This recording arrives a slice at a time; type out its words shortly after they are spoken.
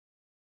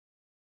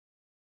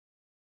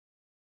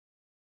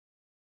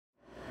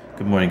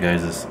Good morning,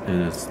 guys. It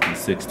is the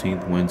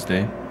 16th,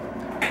 Wednesday.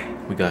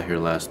 We got here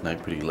last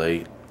night pretty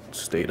late,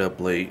 stayed up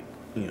late,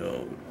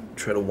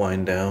 try to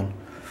wind down.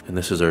 And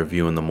this is our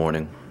view in the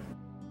morning.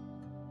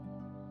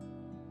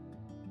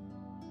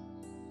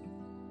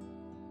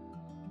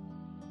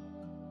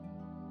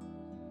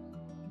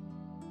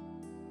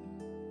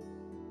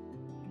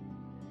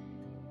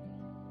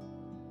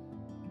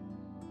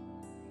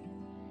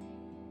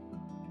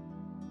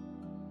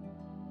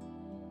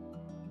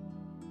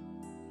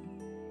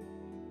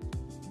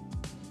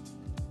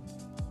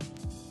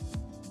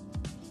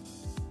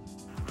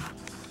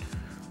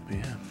 But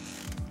yeah,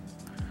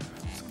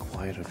 it's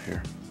quiet up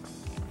here.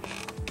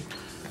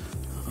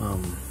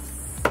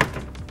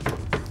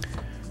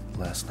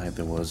 Last night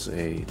there was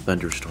a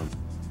thunderstorm.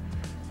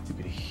 You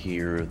could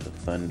hear the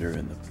thunder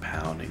and the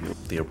pounding,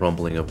 the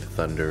rumbling of the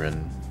thunder,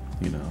 and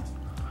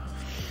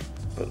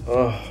but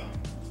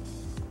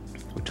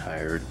we're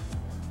tired.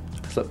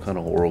 I slept kind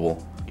of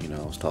horrible. I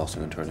was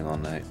tossing and turning all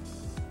night.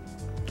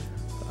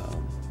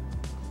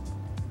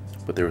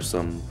 But there were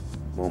some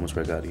moments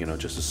where I got,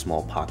 just a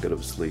small pocket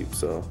of sleep.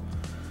 So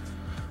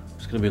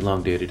it's gonna be a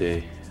long day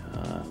today.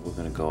 We're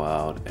gonna go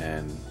out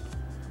and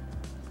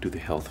do the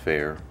health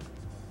fair.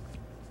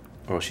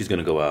 Or she's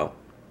gonna go out.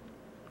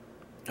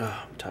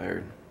 I'm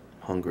tired,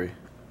 hungry.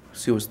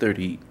 See what's there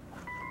to eat.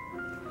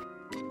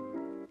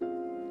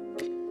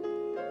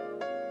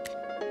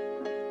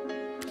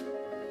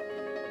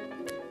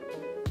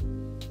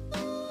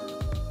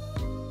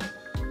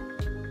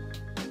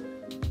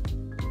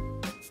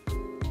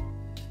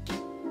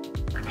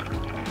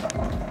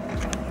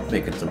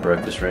 Making some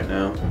breakfast right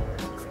now.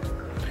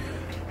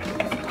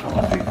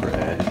 Coffee for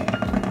Addie.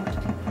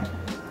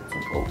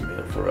 Some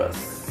oatmeal for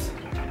us.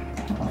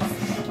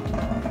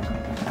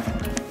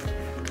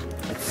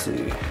 Let's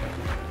see.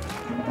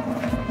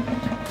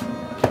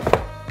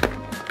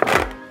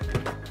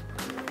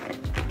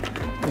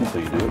 That's how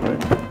you do it,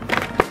 right?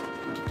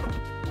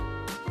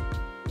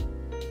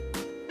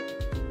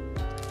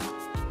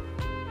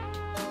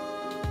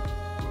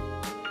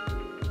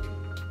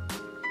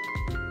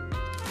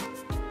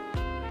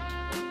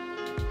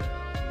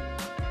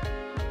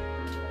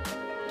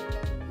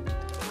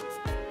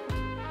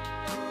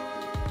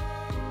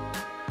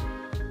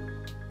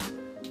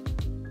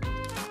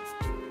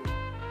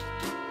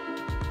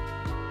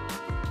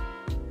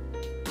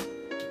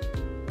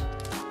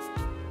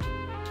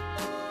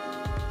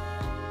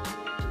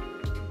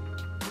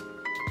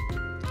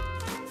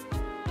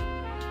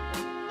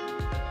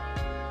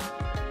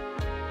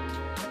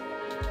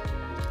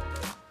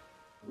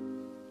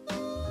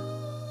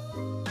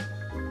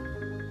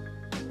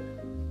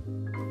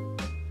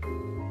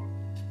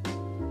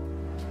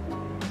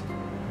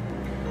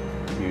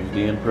 Here's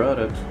the end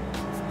product.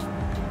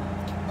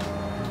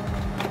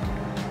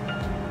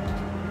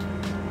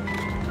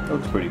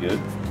 Looks pretty good.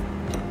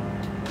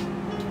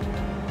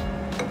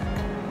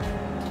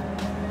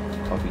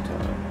 Coffee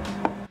time.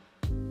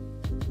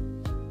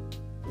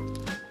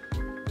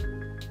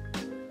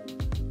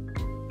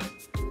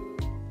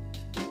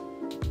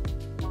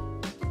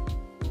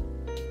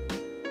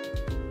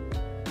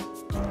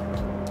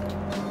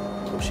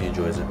 Hope she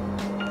enjoys it.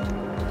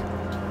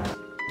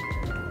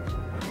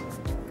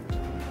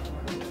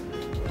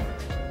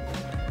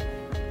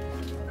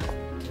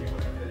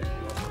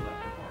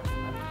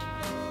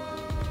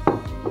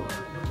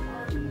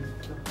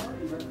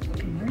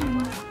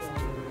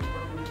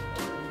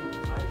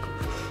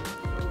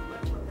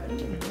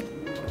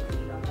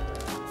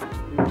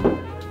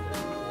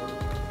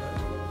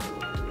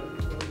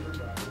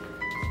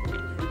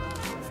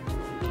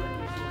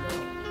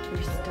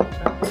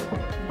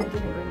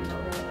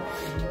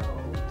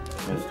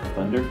 There's the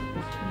thunder.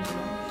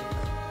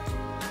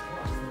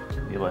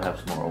 Maybe I'll have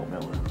some more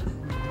oatmeal in.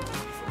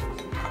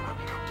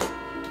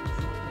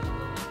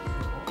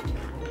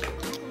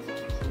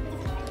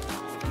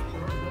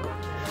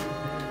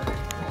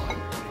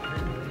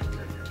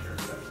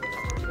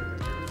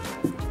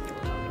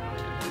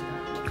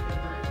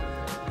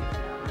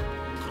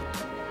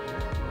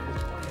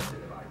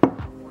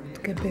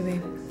 Good,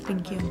 baby.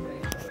 Thank you.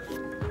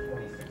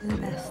 You're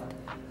the best.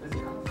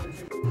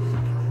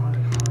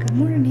 Good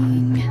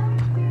morning.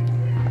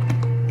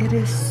 It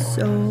is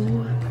so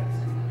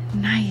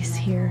nice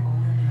here.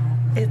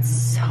 It's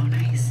so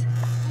nice.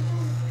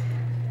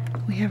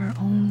 We have our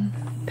own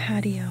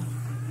patio.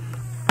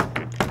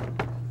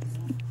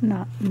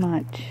 Not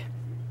much,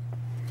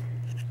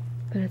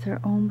 but it's our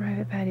own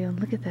private patio. And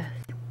look at this.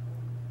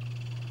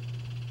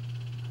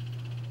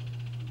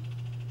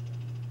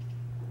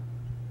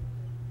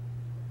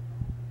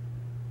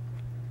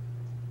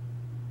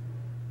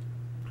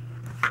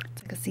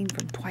 It's like a scene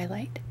from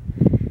Twilight.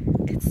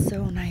 It's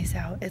so nice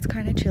out. It's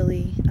kind of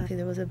chilly.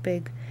 There was a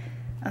big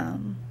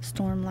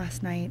storm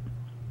last night.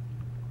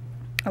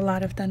 A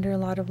lot of thunder, a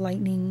lot of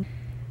lightning.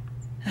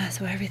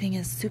 So everything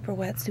is super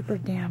wet, super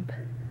damp,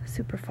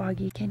 super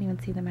foggy. You can't even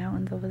see the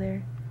mountains over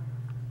there.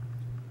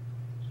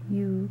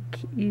 You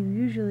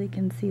usually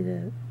can see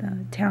the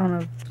town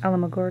of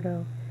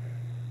Alamogordo.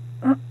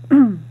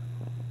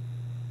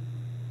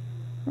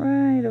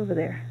 right over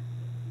there.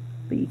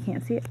 But you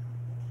can't see it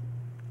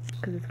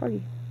because it's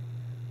foggy.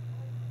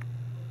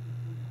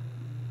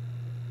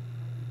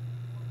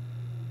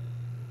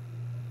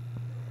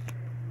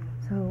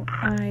 So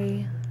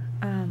I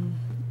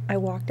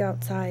walked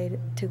outside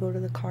to go to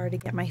the car to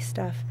get my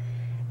stuff,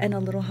 and a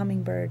little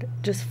hummingbird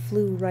just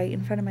flew right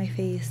in front of my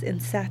face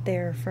and sat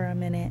there for a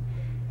minute,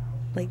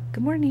 like,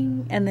 good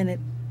morning, and then it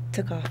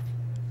took off.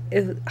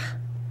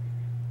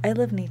 I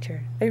love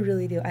nature. I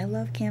really do. I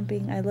love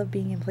camping. I love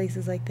being in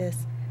places like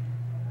this.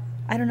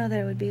 I don't know that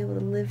I would be able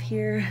to live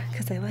here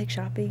because I like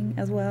shopping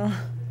as well.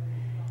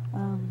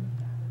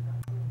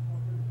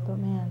 But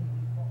man,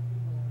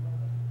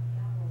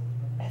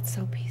 it's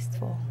so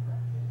peaceful.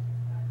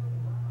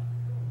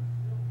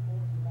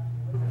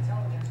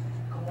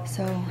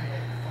 So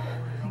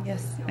I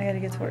guess I gotta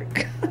get to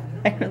work.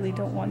 I really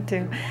don't want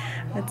to.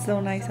 It's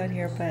so nice out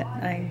here, but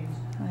I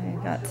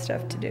got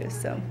stuff to do,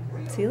 so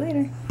see you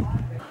later.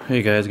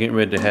 Hey guys, getting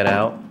ready to head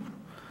out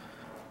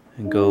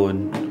and go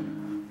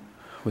and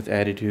with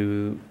Addie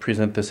to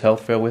present this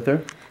health fair with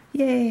her.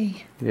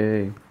 Yay!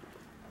 Yay!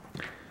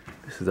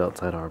 This is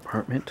outside our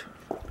apartment.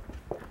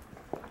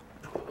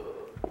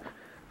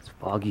 It's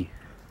foggy.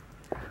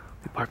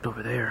 We parked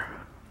over there.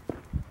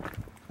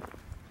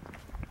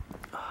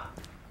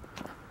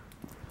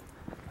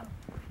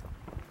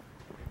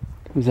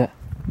 Who's that?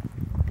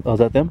 Oh, is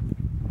that them?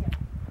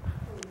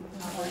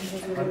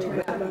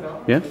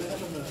 Yeah?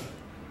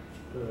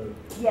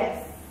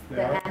 Yes,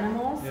 the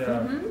animals. Yeah.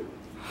 Mm-hmm.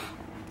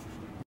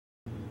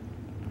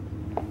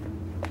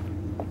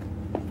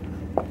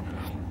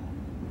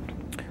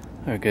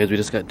 Alright guys, we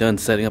just got done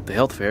setting up the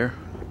health fair.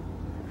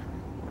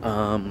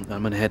 I'm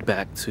gonna head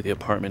back to the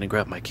apartment and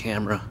grab my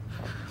camera.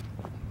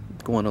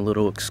 Go on a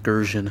little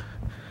excursion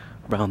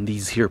around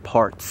these here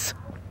parts.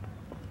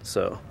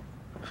 So,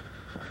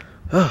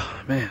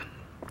 oh man,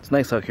 it's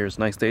nice out here. It's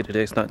a nice day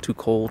today. It's not too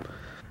cold.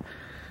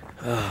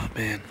 Oh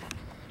man.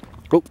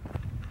 Oh,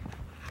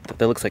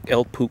 that looks like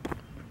elk poop.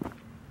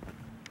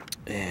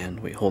 And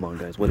wait, hold on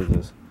guys, what is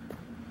this?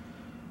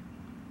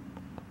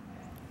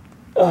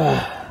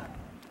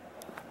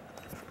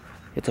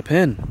 It's a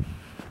pen.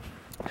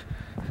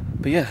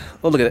 But yeah,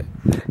 oh look at it.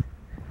 I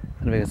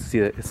don't know if you guys can see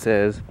that. It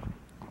says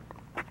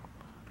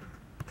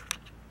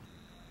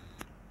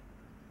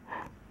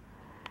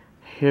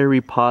Harry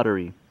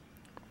Pottery.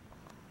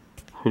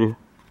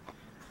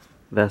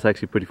 That's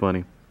actually pretty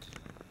funny.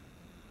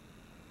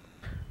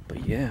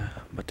 But yeah,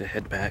 I'm about to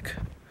head back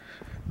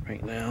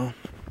right now.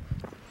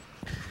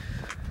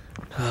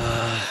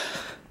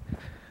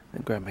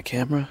 And grab my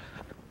camera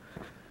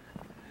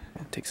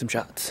and take some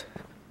shots.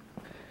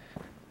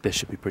 This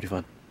should be pretty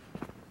fun.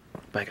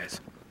 Bye guys.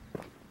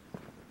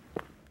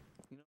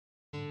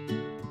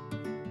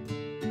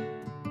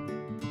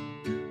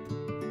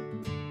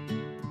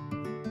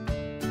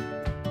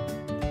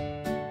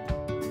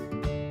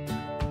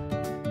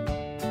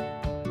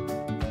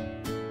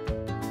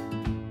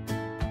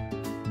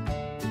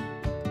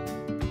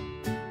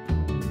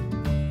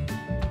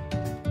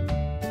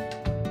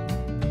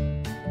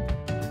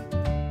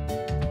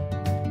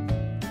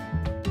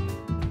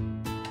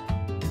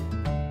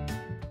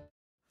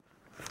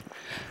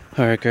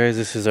 Alright guys,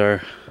 this is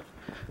our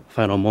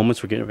final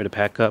moments. We're getting ready to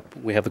pack up.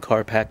 We have the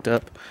car packed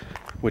up.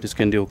 We're just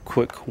going to do a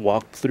quick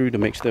walkthrough to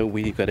make sure that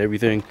we got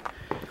everything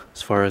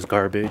as far as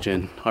garbage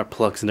and our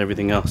plugs and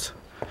everything else.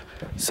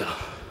 So,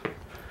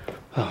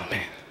 oh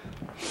man.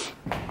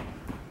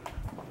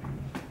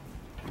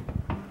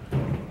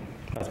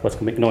 That's what's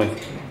going to make noise.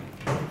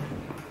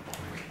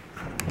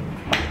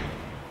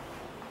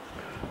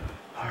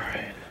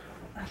 Alright.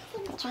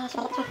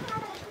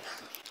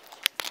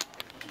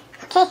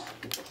 Okay.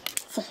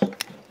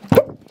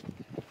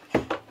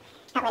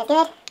 Outlet is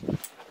good.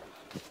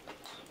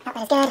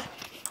 Outlet is good.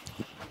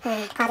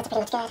 Closet's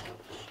pretty much good.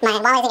 My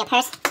wallet's in your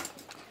purse.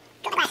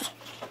 Good glasses.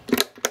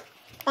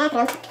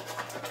 Bathroom.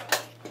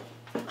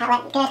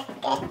 Outlet, good,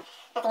 good.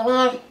 Nothing in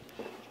there.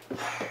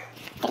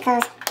 Good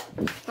clothes.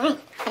 Alright. I think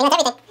that's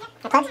everything.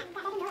 My plugs.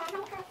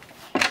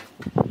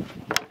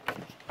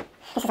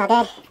 This is all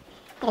good.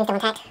 Everything's still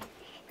intact.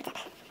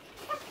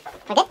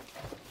 What's up? We're good?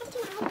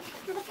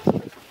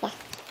 Yeah.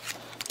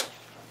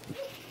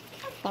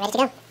 We're ready to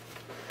go.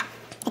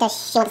 Does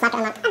she want to slap it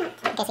or not?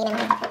 I guess you didn't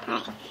want it.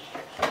 Alright.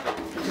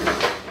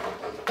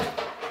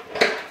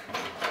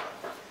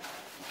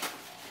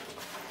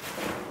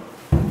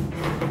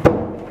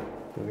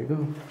 There we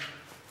go.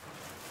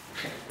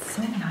 It's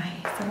so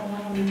nice. I don't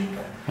want to leave.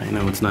 I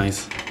know, it's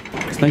nice.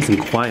 It's nice and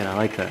quiet. I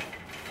like that.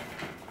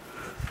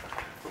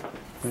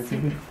 Right,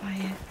 Super baby?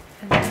 quiet.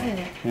 I love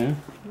it. Yeah? Yeah.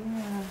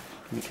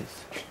 Let me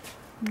kiss.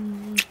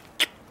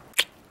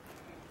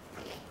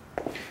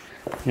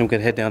 I'm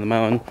gonna head down the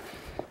mountain.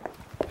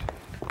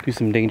 Do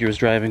some dangerous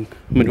driving,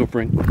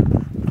 maneuvering.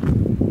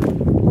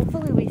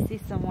 Hopefully we see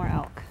some more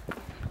elk.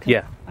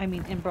 Yeah. I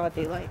mean, in broad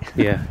daylight.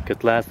 Yeah,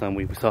 because last time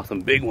we saw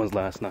some big ones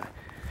last night.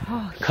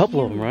 Oh, A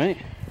couple of them, right?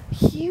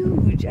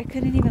 Huge. I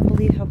couldn't even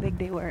believe how big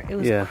they were. It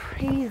was Yeah.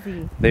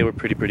 crazy. They were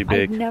pretty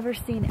big. I've never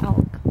seen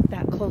elk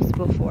that close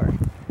before.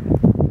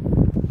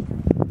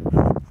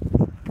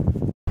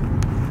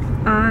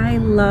 I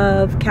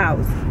love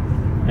cows.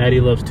 Addie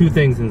loves two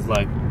things in his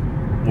life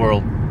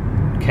world: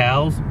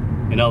 cows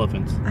and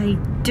elephants. I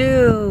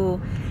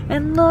do.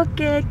 And look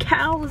at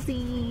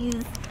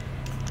cowsies.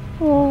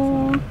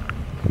 Oh,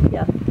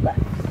 yeah, left.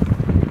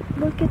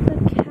 Look at the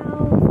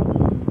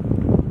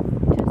cowsies.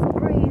 Just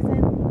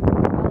grazing.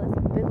 Oh, that's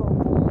a big old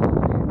bull.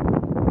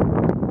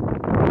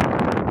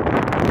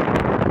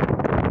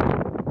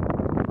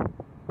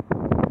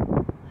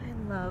 I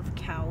love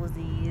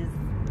cowsies.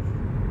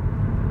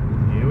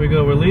 Here we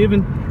go, we're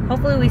leaving.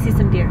 Hopefully we see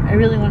some deer. I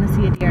really want to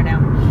see a deer now.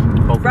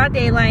 Hopefully. Broad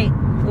daylight,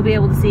 we'll be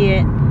able to see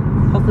it.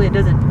 Hopefully it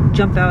doesn't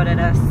jump out at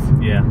us.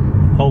 Yeah,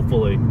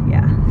 hopefully.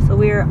 Yeah, so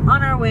we're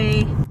on our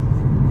way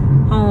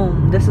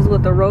home. This is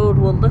what the road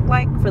will look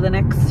like for the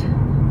next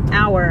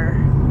hour.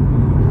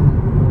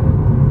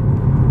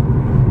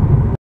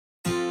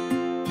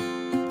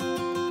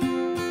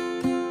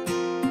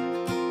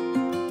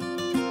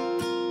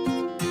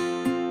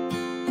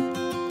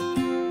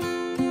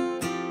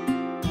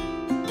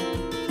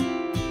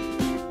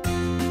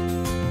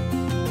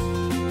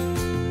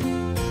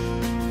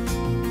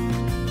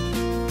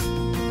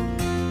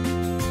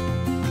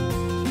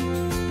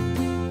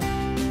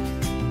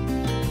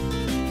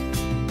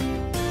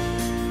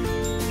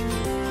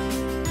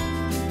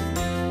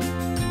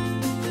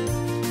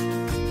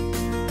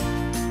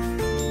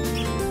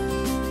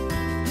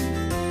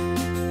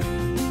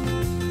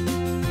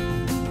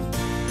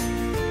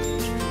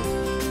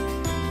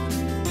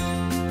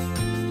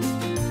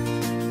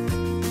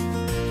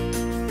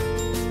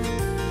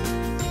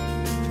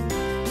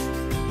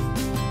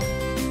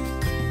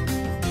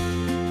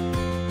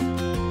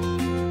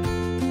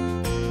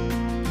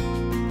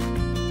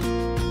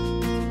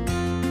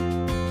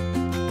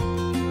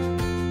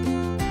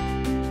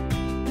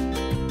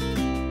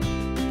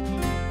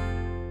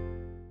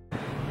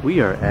 We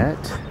are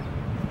at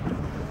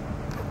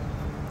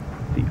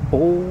the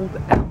old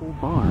apple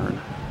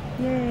barn.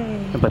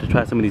 Yay. I'm about to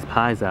try some of these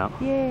pies out.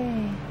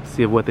 Yay.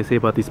 See if what they say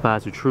about these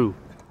pies are true.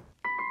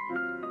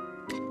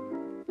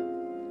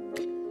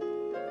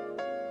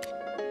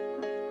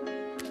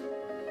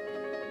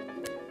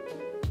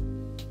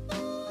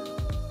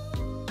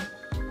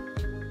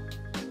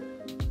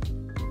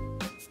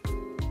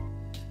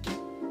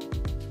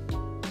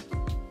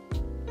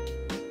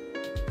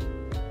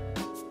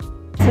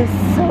 This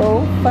is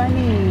so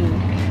funny.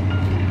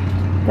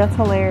 That's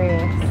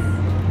hilarious.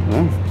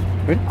 Yeah.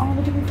 Ready? Oh,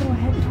 look at these little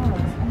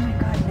hedgehogs. Oh my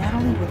god,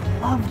 Natalie would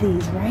love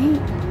these,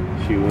 right?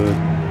 She would.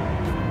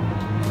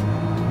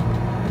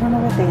 I don't know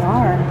what they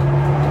are.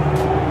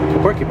 The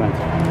porcupines.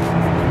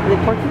 Are they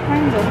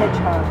porcupines or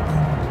hedgehogs?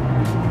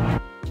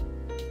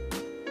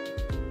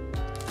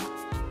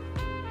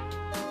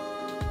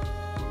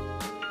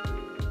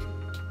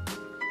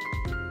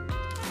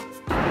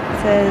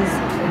 It says,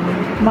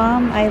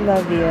 Mom, I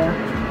love you.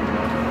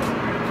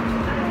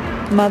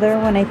 Mother,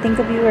 when I think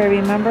of you, I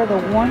remember the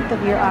warmth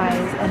of your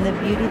eyes and the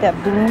beauty that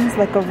blooms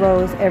like a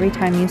rose every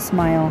time you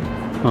smile.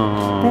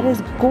 Aww. That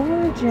is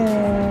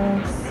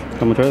gorgeous.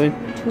 How much are they?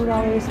 $2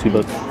 $2.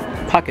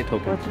 each. Pocket Or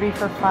token. 3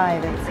 for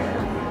 $5, it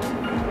says.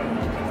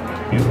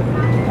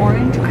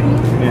 Orange cream?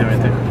 Yeah,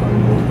 right there.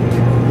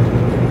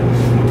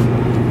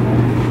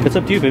 It's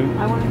up to you, baby.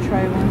 I want to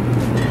try one.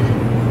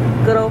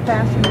 Good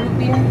old-fashioned root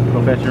beer.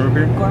 Old-fashioned root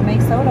beer? Gourmet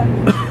soda.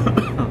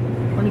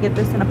 Want to get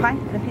this in a pie?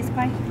 In a piece of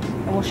pie?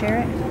 And we'll share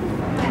it?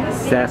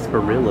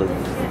 Sarsaparillas.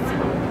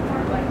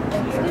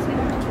 Excuse me.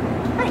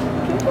 Hi,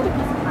 can you get a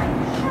piece of pie?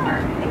 Sure,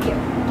 thank you.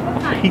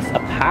 A piece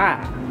of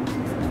pie.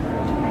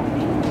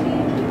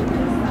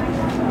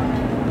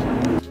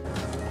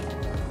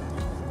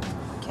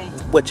 Okay.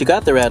 What you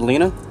got there,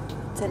 Adelina?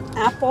 It's an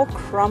apple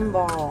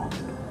crumble.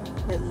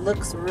 It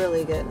looks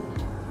really good.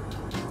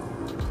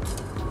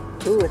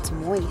 Ooh, it's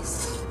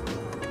moist.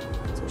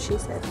 That's what she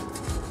said.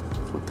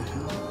 What the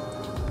hell?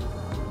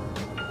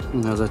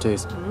 How's that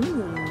taste?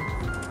 Mmm.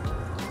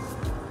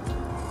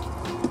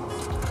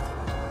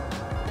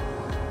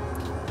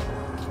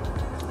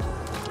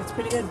 It's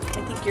pretty good.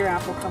 I think your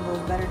apple crumble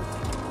is better.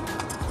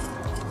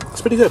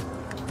 It's pretty good.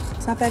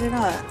 It's not bad at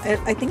all.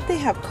 I think they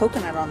have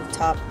coconut on the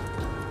top.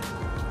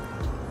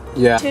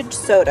 Yeah. Vintage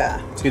soda.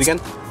 See it again?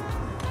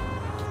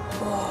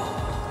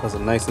 That's a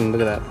nice one.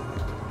 Look at that.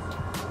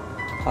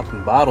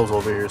 Popping bottles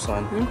over here,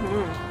 son.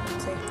 Mm-hmm.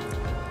 Let's see.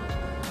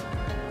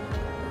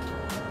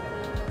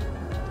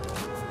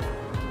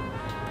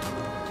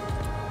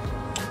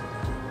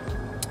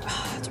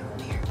 Ah, it's real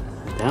weird.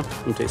 Yeah?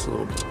 Let me taste a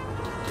little bit.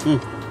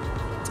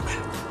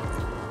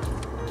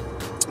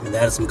 And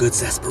that is some good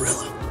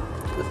sarsaparilla.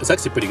 It's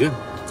actually pretty good.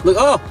 Look,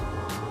 oh!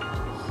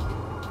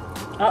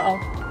 Uh-oh.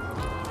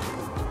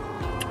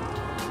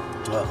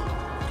 Oh.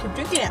 Keep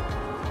drinking it.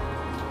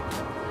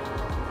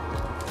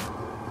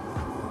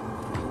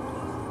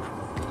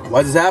 Why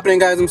is this happening,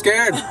 guys? I'm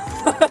scared.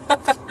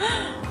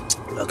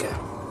 Okay.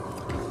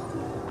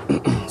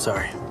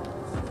 Sorry.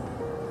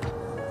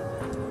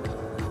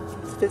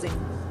 It's fizzing.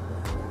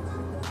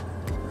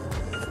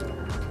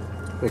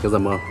 Because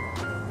I'm a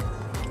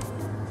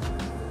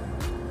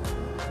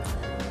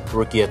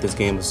rookie at this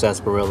game with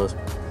sarsaparillas.